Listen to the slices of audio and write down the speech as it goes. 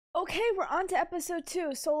Okay, we're on to episode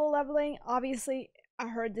 2, solo leveling. Obviously, I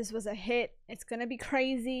heard this was a hit. It's gonna be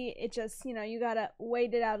crazy. It just, you gotta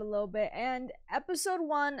wait it out a little bit. And episode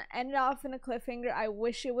 1 ended off in a cliffhanger. I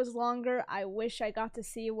wish it was longer. I wish I got to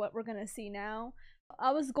see what we're gonna see now.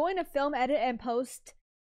 I was going to film, edit, and post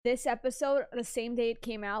this episode the same day it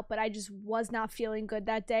came out, but I just was not feeling good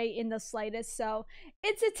that day in the slightest. So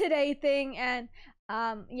it's a today thing, and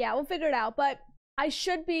yeah, we'll figure it out. But I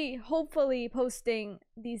should be hopefully posting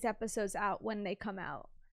these episodes out when they come out.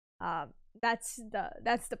 That's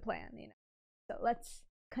the plan, So let's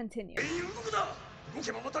continue.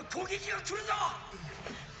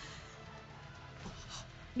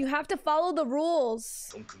 You have to follow the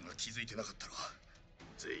rules.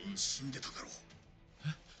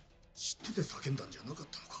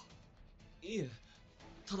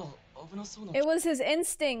 It was his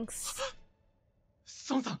instincts.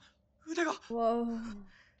 Whoa.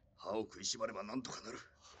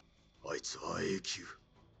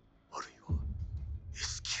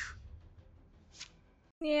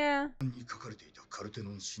 Yeah.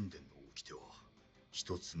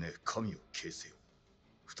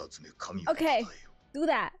 Okay, do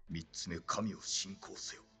that.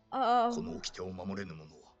 Uh-oh.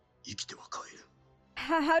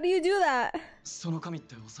 How do you do that?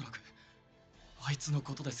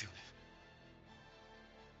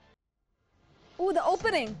 Oh, the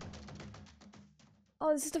opening.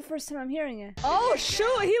 Oh, this is the first time I'm hearing it. Oh,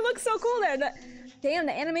 shoot, he looks so cool there. Damn,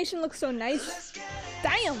 the animation looks so nice.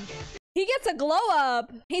 Damn, he gets a glow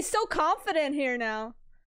up. He's so confident here now.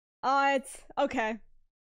 Oh, it's okay.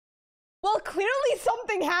 Well, clearly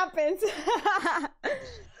something happens.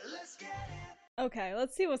 Okay,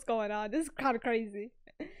 let's see what's going on. This is kind of crazy.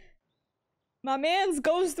 My man's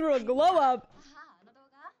goes through a glow up.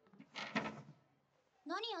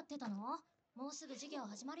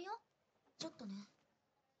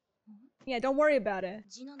 Yeah, don't worry about it.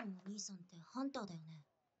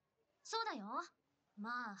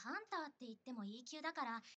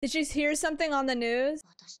 Did you hear something on the news?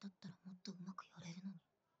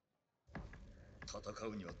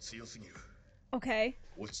 Okay.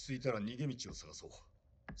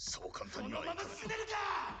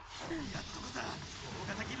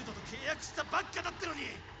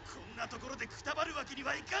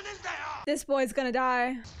 This boy's gonna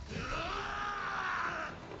die.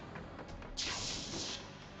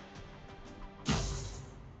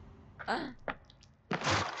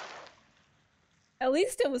 At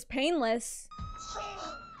least it was painless.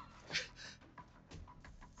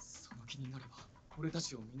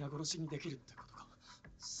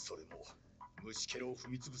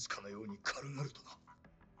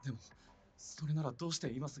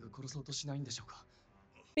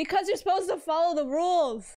 Because you're supposed to follow the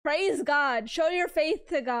rules. Praise God. Show your faith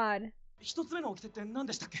to God.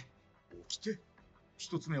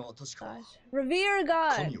 Gosh. Revere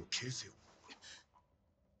God.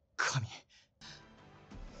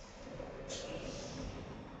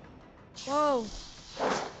 Whoa.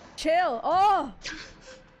 Chill. Oh.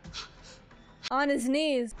 On his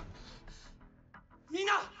knees.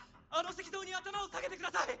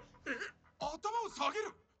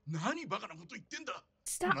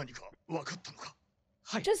 Stop.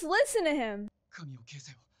 Just listen to him.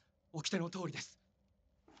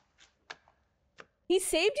 He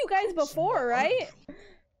saved you guys before, right?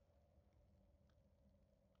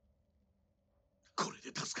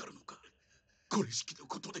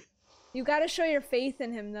 You gotta show your faith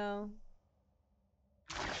in him, though.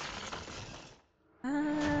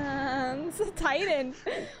 It's a Titan.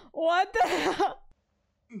 What the hell?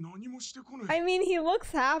 I mean, he looks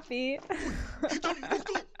happy.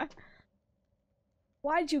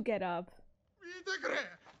 Why'd you get up?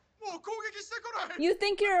 You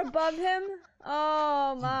think you're above him?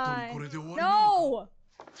 Oh my. No!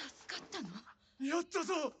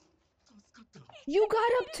 You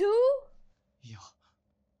got up too?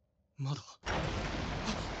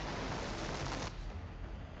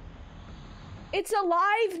 It's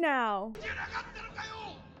alive now.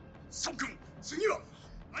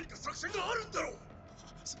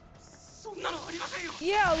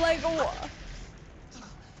 Yeah, like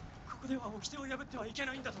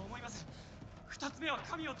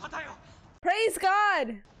praise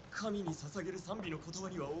God.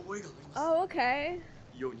 Oh, okay.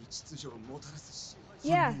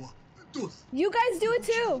 Yeah. You guys do it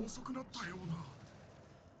too.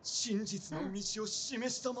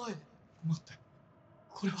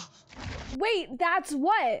 Wait, that's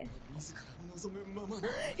what?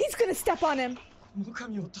 He's gonna step on him.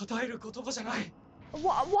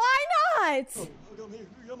 Why not?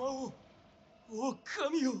 お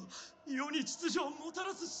神よ、世に秩序をもた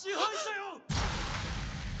らす支配者よ。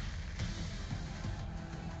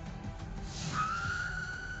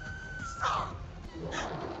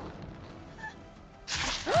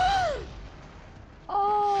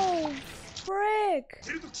Oh, frick!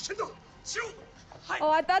 出ると危険だ。しろ。はい。 Oh,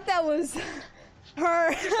 I thought that was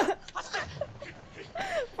her.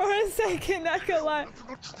 For a second, not gonna lie.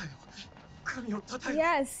 神を叩いて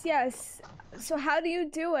Yes, yes. So how do you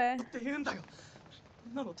do it? って言うんだよ。こ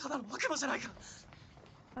んなのただの悪魔じゃないか。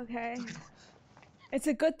 Okay. It's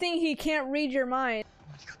a good thing he can't read your mind.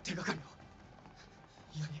 何か手がかりを。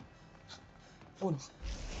槍、斧、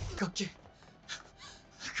楽器、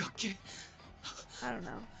楽器。 I don't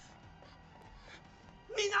know.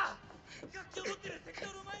 みんな、楽器を持ってる石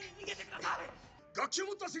像の前に逃げてください。楽器を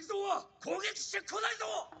持った石像は攻撃してこない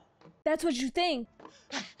ぞ。 That's what you think.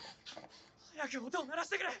 早く音を鳴らし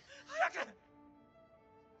てくれ。早く。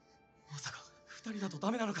まさか二人だと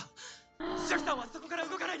ダメなのか。シャキさんはそこから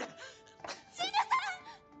動かないで。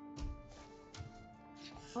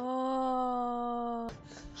 Oh.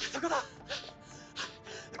 そこだ。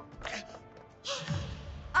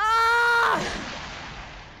 Ah!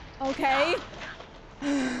 Okay.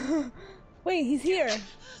 Wait, he's here.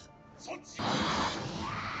 そっち。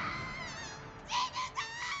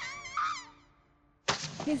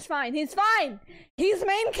 He's fine. He's fine. He's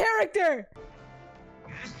main character.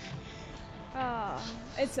 Oh,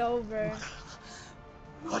 it's over.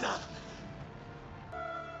 まだ。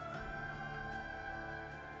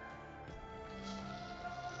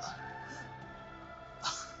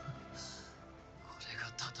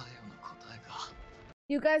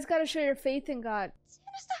 You guys gotta show your faith in God.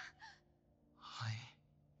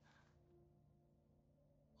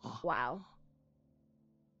 Wow. も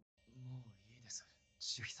ういいです。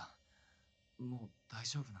シュヒさん、もう大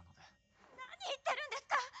丈夫なので。 何言ってるんです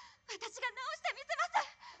か。私が直してみせ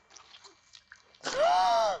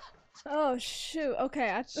ます。 Oh shoot.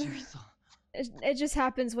 Okay. シュヒさん。 It just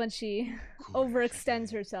happens when she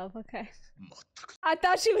overextends herself. Okay. I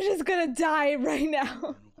thought she was just gonna die right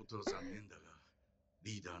now.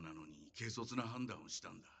 リーダーなのに軽率な判断をした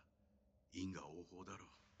んだ。因果応報だろう。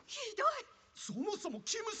ひどい。そもそも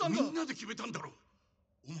キムさんがみんなで決めたんだろう。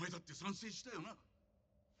お前だって賛成したよな。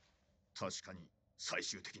確かに最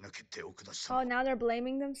終的な決定を下した。 Oh, now they're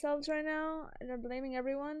blaming themselves right now? They're blaming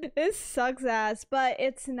everyone? This sucks ass, but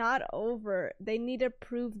it's not over. They need to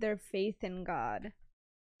prove their faith in God.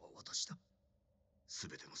 私だ。す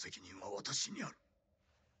べての責任は私にある。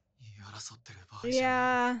争ってる場合じ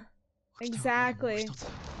ゃない。 Yeah. Exactly.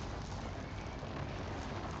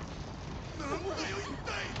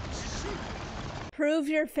 Prove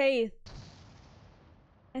your faith.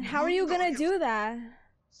 And how are you gonna do that?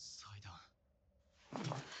 祭壇。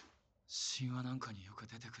神話なんかによく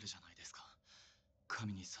出てくるじゃないですか。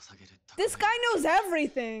神に捧げる。 This guy knows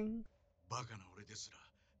everything. バカな俺ですら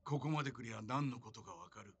ここまで来りゃ何のことかわ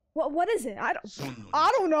かる。 What is it? I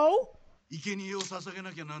don't know. 生贄を捧げ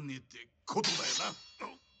なきゃなんねえってことだよ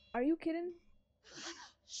な。 Are you kidding?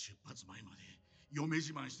 出発前まで嫁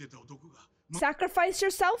自慢してた男が Sacrifice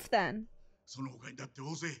yourself then. その他にだって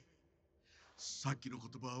大勢。さっきの言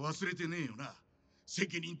葉は忘れてねえよな。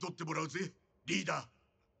責任取ってもらうぜ、リーダー。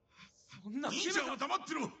そんな兄ちゃんは黙っ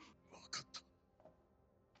てろ。分かった。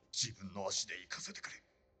自分の足で行かせてくれ。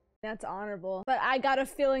 That's honorable. But I got a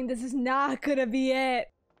feeling this is not gonna be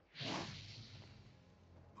it.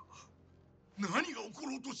 何が起こ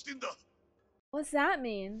ろうとしてんだ。 What's that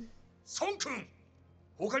mean? 孫君、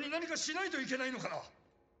他に何かしないといけないのかな。ど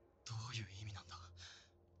ういう意味なんだ。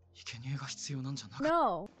生贄が必要なんじゃなく。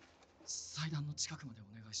 No. 祭壇の近くまでお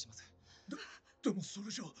願いします。でもそれ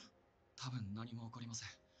じゃ多分何も起こりません。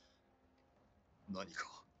何か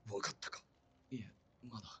分かったか。いえ、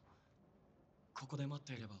まだ。ここで待っ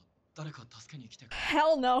ていれば誰か助けに来てくれ。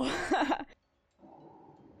 Hell no.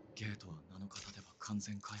 ゲートは7日経てば完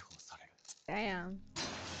全解放される。 Damn.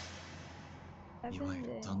 いわゆ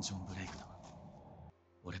るダンジョンブレイクだ。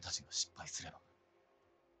俺たちが失敗すれば、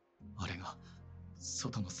あれが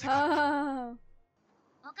外の世界。 Oh.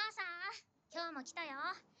 お母さん、今日も来たよ。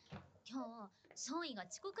今日、ソイが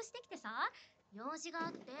遅刻してきてさ、用事があ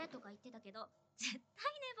ってとか言ってたけど、絶対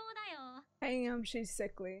寝坊だよ。Damn, she's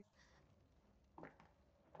sickly.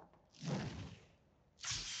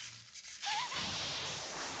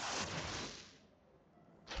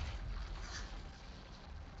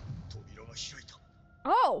 扉が開いた。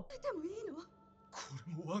 Oh. でもいいの？こ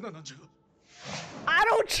れも罠なんじゃ。 I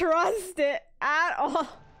don't trust it at all.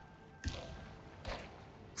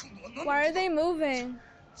 Why are they moving?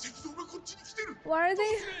 Why are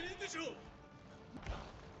they?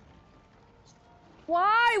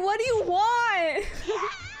 Why? What do you want?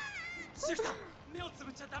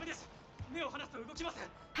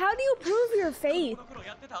 How do you prove your faith?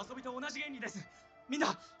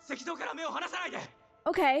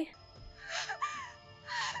 Okay.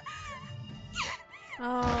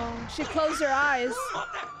 Oh, she closed her eyes.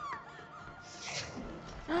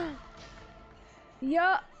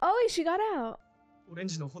 Yeah. Oh, she got out.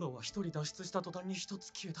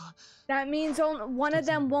 That means one of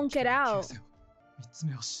them won't get out.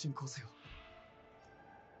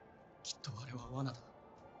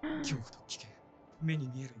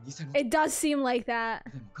 It does seem like that.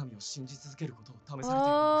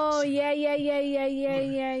 Oh, yeah.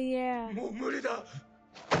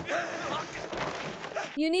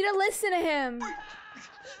 You need to listen to him.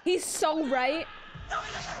 He's so right.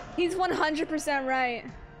 He's 100% right.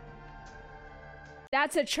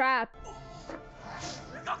 That's a trap.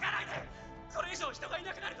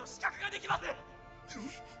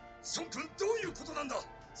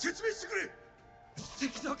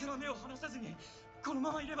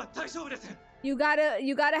 You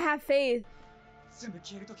gotta have faith.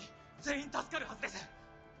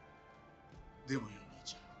 でもよ、兄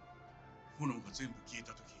ちゃん。炎が全部消え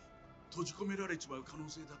た時、閉じ込められちまう可能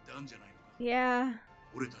性だってあるんじゃないのか。Yeah.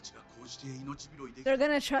 俺たちがこうして命拾いでき They're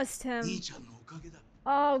gonna trust him. 兄ちゃんのおかげだ。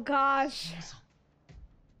Oh gosh.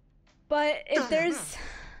 But if there's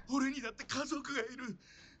俺にだって家族がいる。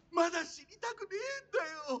まだ死にたくねえんだ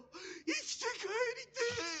よ。生きて帰り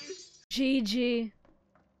てえ。GG.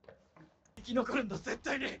 生き残るんだ絶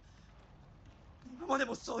対に。今まで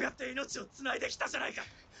もそうやって命をつないできたじゃないか。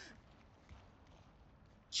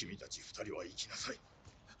君たち二人は生きなさい。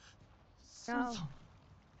No. お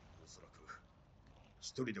そらく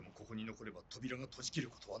一人でもここに残れば扉が閉じ切る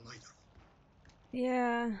ことはないだろう。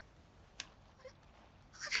Yeah.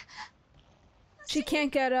 She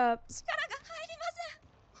can't get up.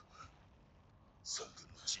 ソン君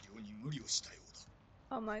の治療に無理をしたよう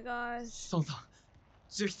だ。Oh my gosh. ソンさん、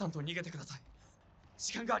ジュヒさんと逃げてください。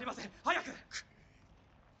時間がありません。早く。ダメです、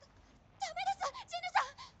ジヌさん。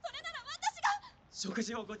それなら私が。食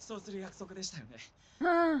事をご馳走する約束でしたよね。こ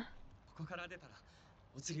こから出たら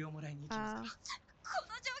お釣りをもらいに行きますから。こ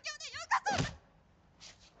の状況でよかっ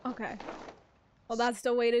た。Okay. Well, that's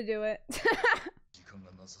the way to do it. 時間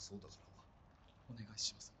がなさそうだからな。お願い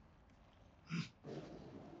します。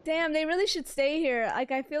Damn, they really should stay here.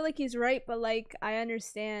 Like, I feel like he's right, but like, I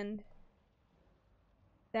understand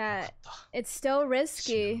that it's still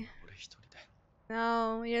risky.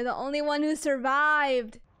 No, you're the only one who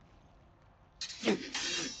survived. せ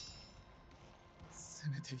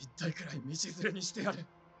めて一体くらい道連れにしてやる。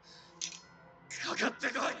かかって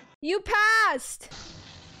こい。You passed.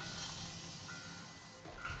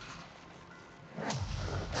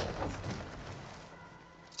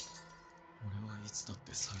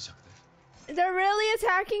 They're really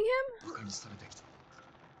attacking him?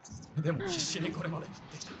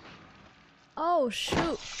 Oh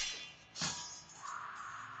shoot.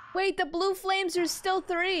 Wait, the blue flames are still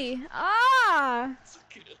 3. Ah!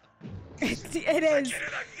 It is.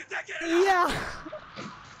 Yeah.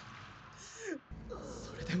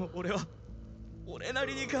 それでも俺は俺な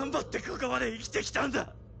りに頑張ってここまで生きてきたん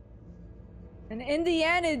だ。 And in the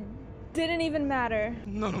end, it didn't even matter.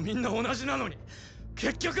 なのみんな同じなのに、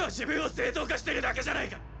結局は自分を正当化してるだけじゃない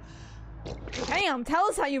か。 Damn, tell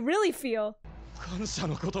us how you really feel. 感謝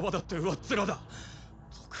の言葉だって上っ面だ。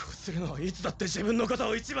得をするのはいつだって自分のこと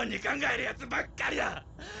を一番に考えるやつばっかりだ。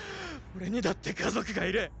俺にだって家族が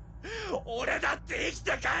いる。俺だって生き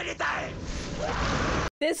て帰りたい。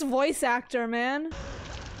 This voice actor, man.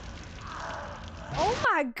 Oh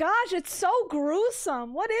my gosh, it's so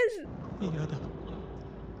gruesome. What is... 嫌だ。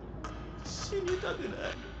死にたくな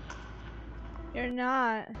い。 You're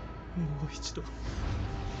not. もう一度チ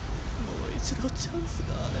ャンス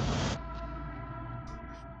があれ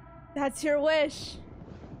ば。 That's your wish.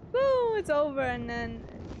 Woo, it's over, and then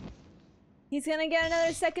he's gonna get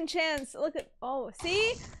another second chance. Look at, oh,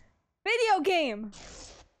 see? Video game.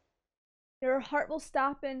 Your heart will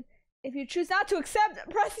stop, and if you choose not to accept,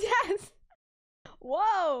 press yes.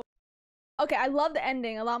 Whoa. Okay, I love the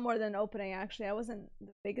ending a lot more than the opening, actually. I wasn't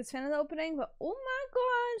the biggest fan of the opening, but oh my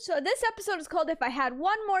god. So this episode is called If I Had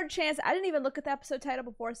One More Chance. I didn't even look at the episode title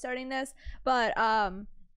before starting this, but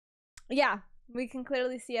yeah, we can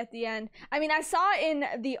clearly see at the end. I mean, I saw in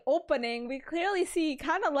the opening, we clearly see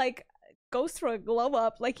kind of like goes through a glow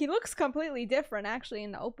up. Like, he looks completely different actually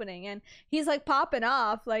in the opening, and he's like popping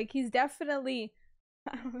off. Like, he's definitely,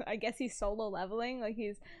 I guess he's solo leveling. Like,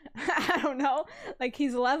 he's I don't know, like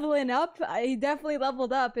he's leveling up. He definitely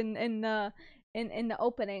leveled up in the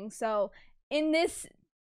opening. So in this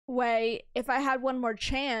way, if I had one more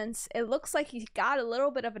chance, it looks like he got a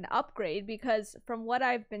little bit of an upgrade, because from what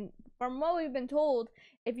we've been told,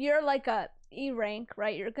 if you're like a E rank,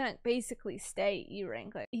 right, you're gonna basically stay E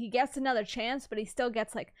rank. Like, he gets another chance, but he still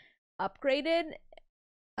gets like upgraded,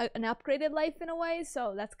 an upgraded life in a way.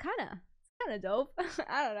 So that's kind of dope.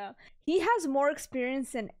 I don't know. He has more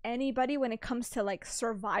experience than anybody when it comes to like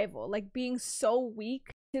survival, like being so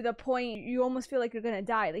weak to the point you almost feel like you're gonna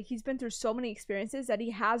die. Like, he's been through so many experiences that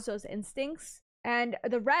he has those instincts, and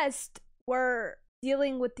the rest were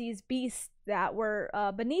dealing with these beasts that were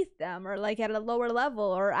beneath them, or like at a lower level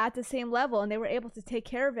or at the same level, and they were able to take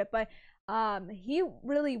care of it. But he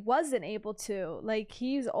really wasn't able to. Like,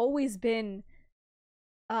 he's always been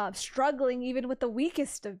struggling even with the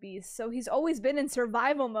weakest of beasts, so he's always been in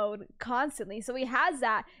survival mode constantly. So he has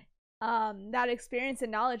that that experience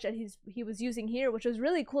and knowledge that he was using here, which was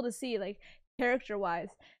really cool to see, like, character wise.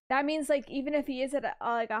 That means, like, even if he is at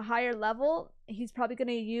like a higher level, he's probably going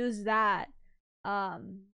to use that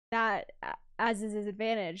as his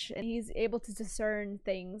advantage, and he's able to discern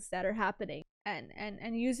things that are happening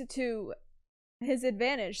and use it to his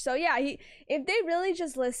advantage. So yeah, if they really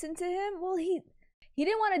just listened to him, well, he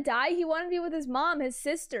didn't want to die. He wanted to be with his mom, his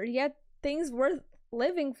sister. He had things worth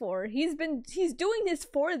living for. He's doing this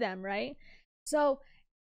for them, right? So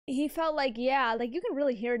he felt like, yeah, like, you can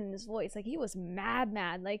really hear it in his voice. Like, he was mad,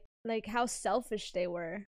 like how selfish they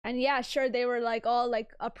were. And yeah, sure, they were like all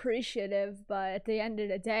like appreciative, but at the end of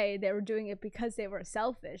the day, they were doing it because they were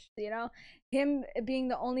selfish, you know? Him being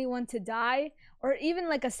the only one to die, or even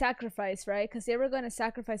like a sacrifice, right? Because they were going to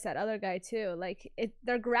sacrifice that other guy too. Like,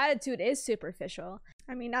 their gratitude is superficial.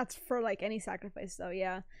 I mean, that's for like any sacrifice though.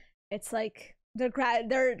 Yeah, it's like they're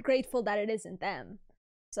grateful that it isn't them.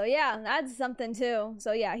 So yeah, that's something too.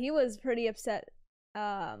 So yeah, he was pretty upset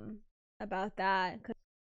about that,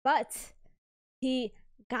 but he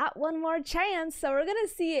got one more chance. So we're gonna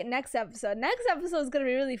see it next episode. Next episode is gonna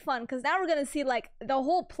be really fun, because now we're gonna see like the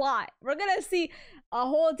whole plot. We're gonna see a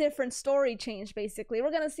whole different story change. Basically,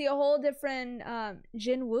 we're gonna see a whole different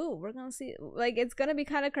Jinwoo. We're gonna see, like, it's gonna be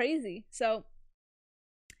kind of crazy. So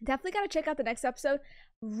definitely gotta check out the next episode.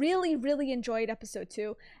 Really enjoyed episode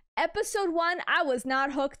 2. Episode 1, I was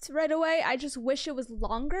not hooked right away. I just wish it was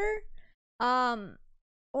longer.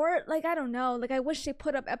 Or like, I don't know, like, I wish they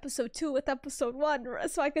put up episode 2 with episode 1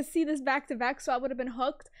 so I could see this back to back, so I would have been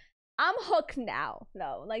hooked. I'm hooked now,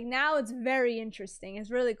 though. Like, now it's very interesting.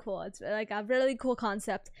 It's really cool. It's like a really cool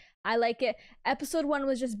concept. I like it. Episode 1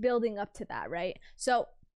 was just building up to that, right? So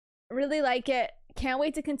really like it. Can't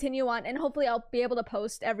wait to continue on, and hopefully I'll be able to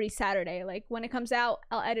post every Saturday. Like, when it comes out,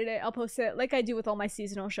 I'll edit it, I'll post it like I do with all my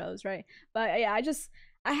seasonal shows, right? But yeah,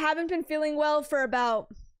 I haven't been feeling well for about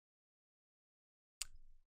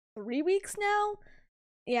 3 weeks now.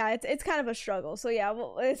 Yeah, it's kind of a struggle. So yeah,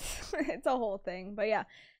 well, it's a whole thing. But yeah,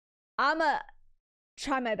 I'ma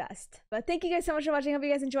try my best. But thank you guys so much for watching. Hope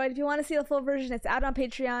you guys enjoyed. If you want to see the full version, it's out on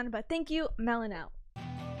Patreon. But thank you, Melon out.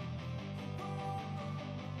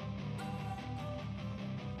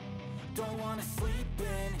 Don't wanna sleep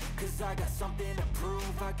in, cause I got something to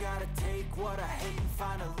prove. I gotta take what I hate and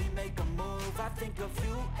finally make a move. I think of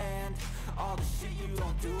you and all the shit you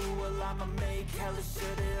don't do. Well, I'ma make hella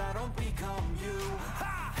sure that I don't become you.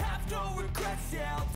 Have no regrets, yeah,